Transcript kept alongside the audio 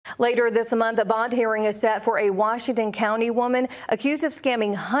Later this month, a bond hearing is set for a Washington County woman accused of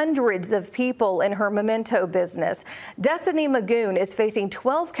scamming hundreds of people in her memento business. Destiny Magoon is facing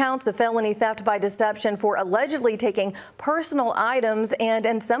 12 counts of felony theft by deception for allegedly taking personal items and,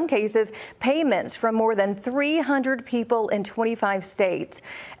 in some cases, payments from more than 300 people in 25 states.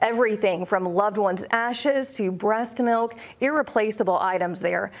 Everything from loved ones' ashes to breast milk, irreplaceable items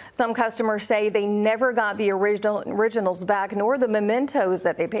there. Some customers say they never got the originals back, nor the mementos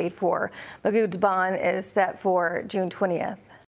that they paid for. Magoon's bond is set for June 20th.